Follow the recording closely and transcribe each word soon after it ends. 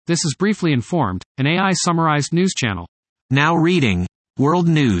This is Briefly Informed, an AI-summarized news channel. Now reading World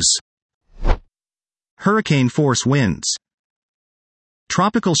News. Hurricane force winds.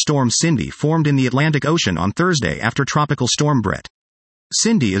 Tropical storm Cindy formed in the Atlantic Ocean on Thursday after Tropical Storm Brett.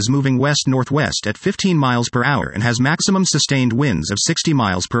 Cindy is moving west-northwest at 15 miles per hour and has maximum sustained winds of 60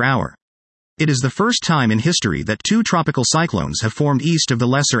 miles per hour. It is the first time in history that two tropical cyclones have formed east of the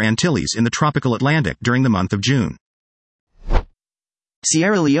Lesser Antilles in the tropical Atlantic during the month of June.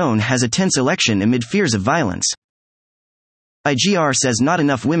 Sierra Leone has a tense election amid fears of violence. IGR says not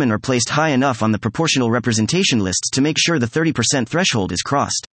enough women are placed high enough on the proportional representation lists to make sure the 30% threshold is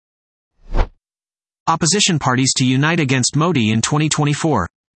crossed. Opposition parties to unite against Modi in 2024.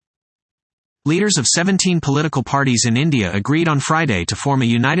 Leaders of 17 political parties in India agreed on Friday to form a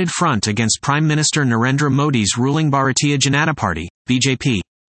united front against Prime Minister Narendra Modi's ruling Bharatiya Janata Party, BJP.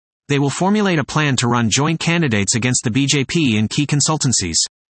 They will formulate a plan to run joint candidates against the BJP in key consultancies.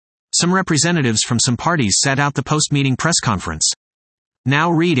 Some representatives from some parties sat out the post-meeting press conference.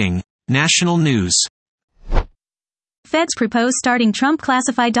 Now reading National News. Feds propose starting Trump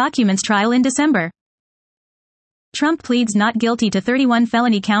classified documents trial in December. Trump pleads not guilty to 31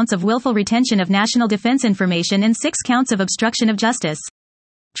 felony counts of willful retention of national defense information and 6 counts of obstruction of justice.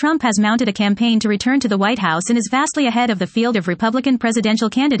 Trump has mounted a campaign to return to the White House and is vastly ahead of the field of Republican presidential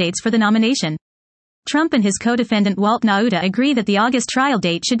candidates for the nomination. Trump and his co-defendant Walt Nauta agree that the August trial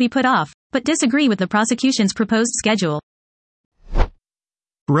date should be put off, but disagree with the prosecution's proposed schedule.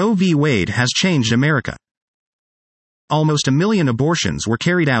 Roe v. Wade has changed America. Almost 1 million abortions were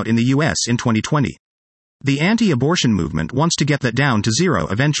carried out in the U.S. in 2020. The anti-abortion movement wants to get that down to 0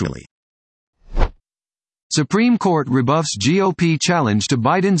 eventually. Supreme Court rebuffs GOP challenge to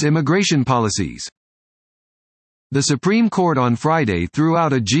Biden's immigration policies. The Supreme Court on Friday threw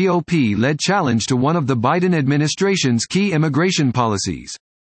out a GOP-led challenge to one of the Biden administration's key immigration policies.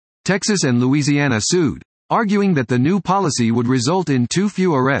 Texas and Louisiana sued, arguing that the new policy would result in too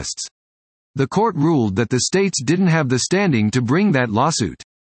few arrests. The court ruled that the states didn't have the standing to bring that lawsuit.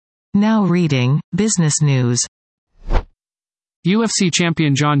 Now reading Business News. UFC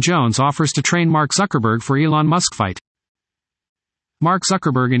champion Jon Jones offers to train Mark Zuckerberg for Elon Musk fight. Mark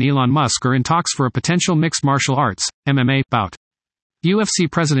Zuckerberg and Elon Musk are in talks for a potential mixed martial arts, MMA, bout.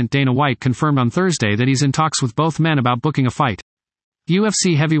 UFC president Dana White confirmed on Thursday that he's in talks with both men about booking a fight.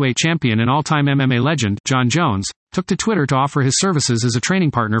 UFC heavyweight champion and all-time MMA legend, Jon Jones, took to Twitter to offer his services as a training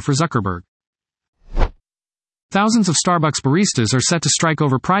partner for Zuckerberg. Thousands of Starbucks baristas are set to strike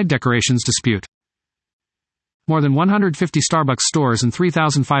over Pride decorations dispute. More than 150 Starbucks stores and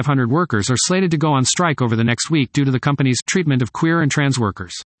 3,500 workers are slated to go on strike over the next week due to the company's treatment of queer and trans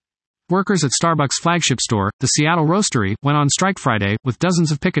workers. Workers at Starbucks' flagship store, the Seattle Roastery, went on strike Friday, with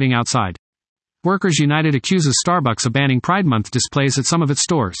dozens of picketing outside. Workers United accuses Starbucks of banning Pride Month displays at some of its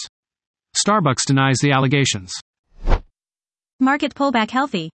stores. Starbucks denies the allegations. Market pullback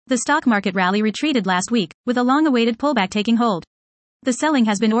healthy. The stock market rally retreated last week, with a long-awaited pullback taking hold. The selling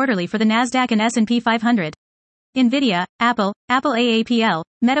has been orderly for the Nasdaq and S&P 500. Nvidia, Apple AAPL,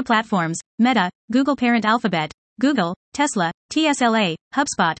 Meta Platforms, Meta, Google parent Alphabet, Google, Tesla, TSLA,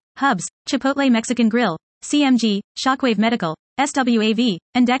 HubSpot, Hubs, Chipotle Mexican Grill, CMG, Shockwave Medical, SWAV,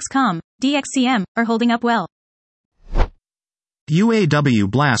 and Dexcom, DXCM, are holding up well.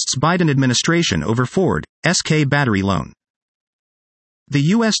 UAW blasts Biden administration over Ford, SK battery loan.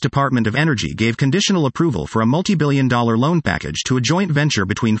 The U.S. Department of Energy gave conditional approval for a multi-billion-dollar loan package to a joint venture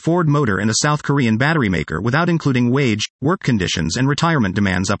between Ford Motor and a South Korean battery maker without including wage, work conditions and retirement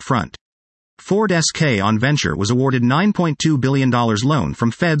demands up front. Ford SK on venture was awarded $9.2 billion loan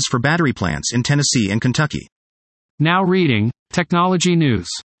from Feds for battery plants in Tennessee and Kentucky. Now reading Technology News.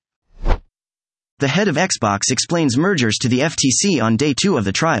 The head of Xbox explains mergers to the FTC on day 2 of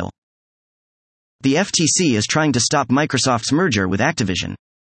the trial. The FTC is trying to stop Microsoft's merger with Activision.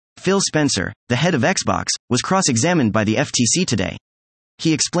 Phil Spencer, the head of Xbox, was cross-examined by the FTC today.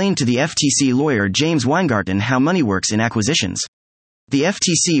 He explained to the FTC lawyer James Weingarten how money works in acquisitions. The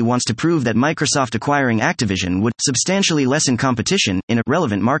FTC wants to prove that Microsoft acquiring Activision would substantially lessen competition in a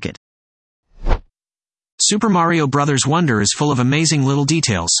relevant market. Super Mario Bros. Wonder is full of amazing little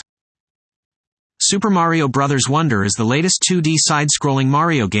details. Super Mario Bros. Wonder is the latest 2D side-scrolling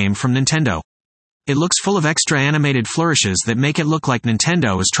Mario game from Nintendo. It looks full of extra animated flourishes that make it look like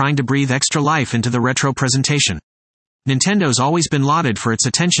Nintendo is trying to breathe extra life into the retro presentation. Nintendo's always been lauded for its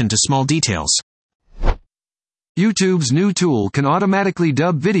attention to small details. YouTube's new tool can automatically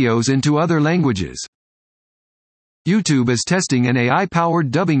dub videos into other languages. YouTube is testing an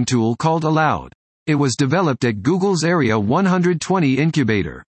AI-powered dubbing tool called Aloud. It was developed at Google's Area 120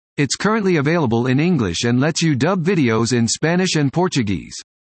 incubator. It's currently available in English and lets you dub videos in Spanish and Portuguese.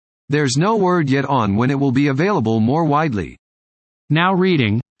 There's no word yet on when it will be available more widely. Now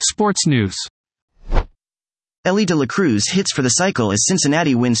reading Sports News. Elly De La Cruz hits for the cycle as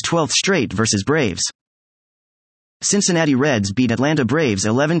Cincinnati wins 12th straight versus Braves. Cincinnati Reds beat Atlanta Braves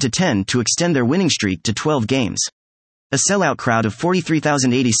 11-10 to extend their winning streak to 12 games. A sellout crowd of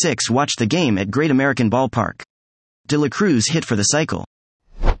 43,086 watched the game at Great American Ballpark. De La Cruz hit for the cycle.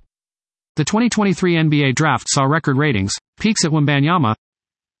 The 2023 NBA Draft saw record ratings, peaks at Wembanyama.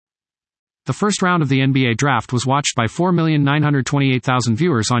 The first round of the NBA Draft was watched by 4,928,000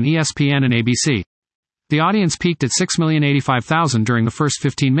 viewers on ESPN and ABC. The audience peaked at 6,085,000 during the first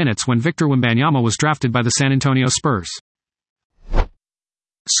 15 minutes when Victor Wembanyama was drafted by the San Antonio Spurs.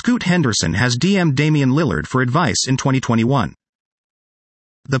 Scoot Henderson has DM'd Damian Lillard for advice in 2021.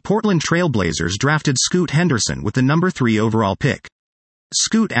 The Portland Trail Blazers drafted Scoot Henderson with the number 3 overall pick.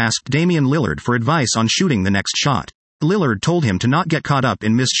 Scoot asked Damian Lillard for advice on shooting the next shot. Lillard told him to not get caught up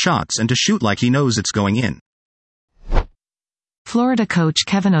in missed shots and to shoot like he knows it's going in. Florida coach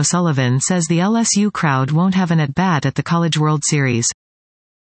Kevin O'Sullivan says the LSU crowd won't have an at-bat at the College World Series.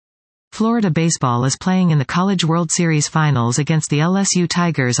 Florida baseball is playing in the College World Series finals against the LSU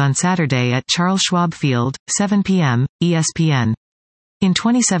Tigers on Saturday at Charles Schwab Field, 7 p.m., ESPN. In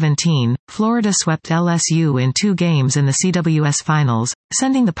 2017, Florida swept LSU in 2 games in the CWS finals,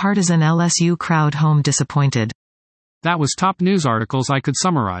 sending the partisan LSU crowd home disappointed. That was top news articles I could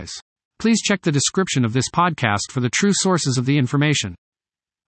summarize. Please check the description of this podcast for the true sources of the information.